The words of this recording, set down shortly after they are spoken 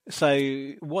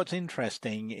So what's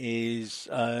interesting is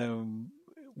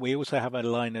we also have a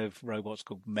line of robots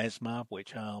called Mesmer,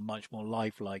 which are much more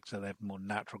lifelike, so they have more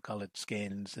natural coloured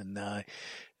skins and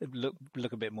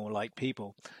look a bit more like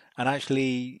people. And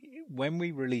actually, when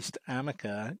we released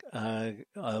Amica,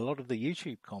 a lot of the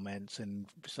YouTube comments and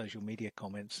social media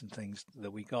comments and things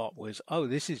that we got was, "Oh,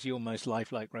 this is your most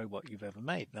lifelike robot you've ever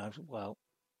made." And I was, well,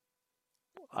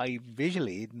 I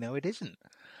visually no, it isn't.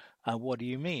 What do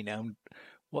you mean?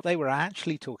 What they were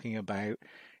actually talking about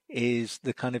is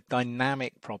the kind of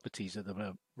dynamic properties of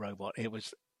the robot. It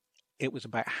was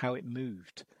about how it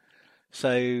moved.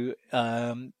 So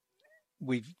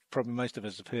we've probably most of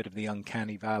us have heard of the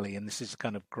uncanny valley, and this is a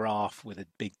kind of graph with a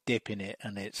big dip in it,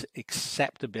 and it's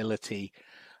acceptability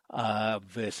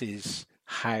versus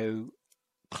how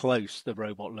close the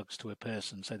robot looks to a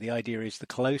person. So the idea is the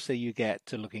closer you get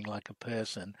to looking like a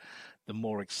person, the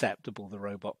more acceptable the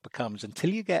robot becomes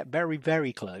until you get very,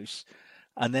 very close,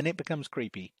 and then it becomes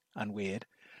creepy and weird.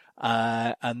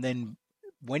 And then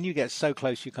when you get so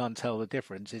close you can't tell the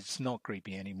difference, it's not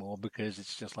creepy anymore because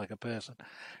it's just like a person.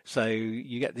 So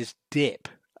you get this dip,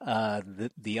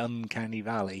 the uncanny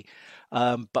valley.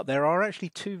 But there are actually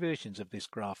two versions of this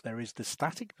graph. There is the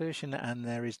static version and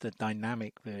there is the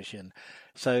dynamic version.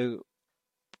 So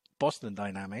Boston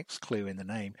Dynamics, clue in the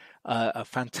name, are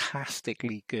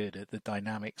fantastically good at the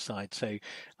dynamic side. So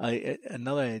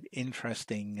another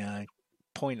interesting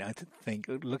point, I think,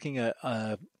 looking at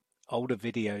older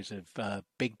videos of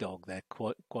Big Dog, their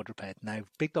quadruped. Now,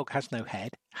 Big Dog has no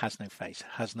head, has no face,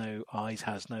 has no eyes,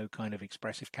 has no kind of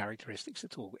expressive characteristics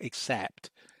at all, except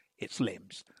its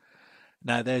limbs.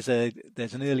 Now, there's an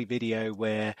early video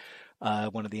where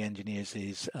one of the engineers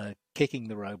is kicking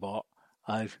the robot,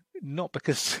 not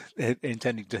because they're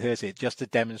intending to hurt it, just to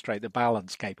demonstrate the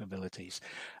balance capabilities.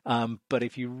 But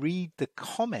if you read the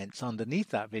comments underneath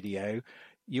that video,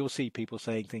 you'll see people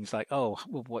saying things like, "Oh,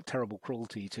 well, what terrible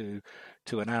cruelty to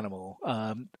an animal."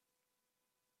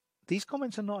 These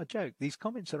comments are not a joke. These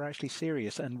comments are actually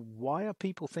serious. And why are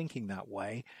people thinking that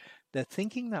way? They're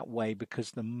thinking that way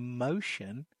because the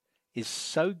motion is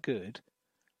so good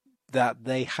that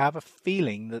they have a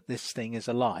feeling that this thing is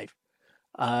alive.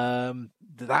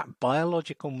 That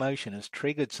biological motion has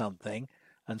triggered something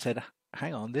and said,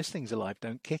 "Hang on, this thing's alive.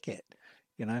 Don't kick it."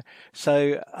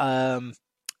 So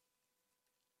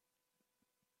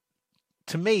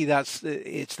to me,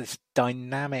 it's this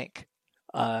dynamic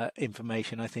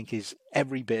information I think is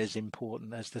every bit as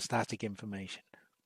important as the static information.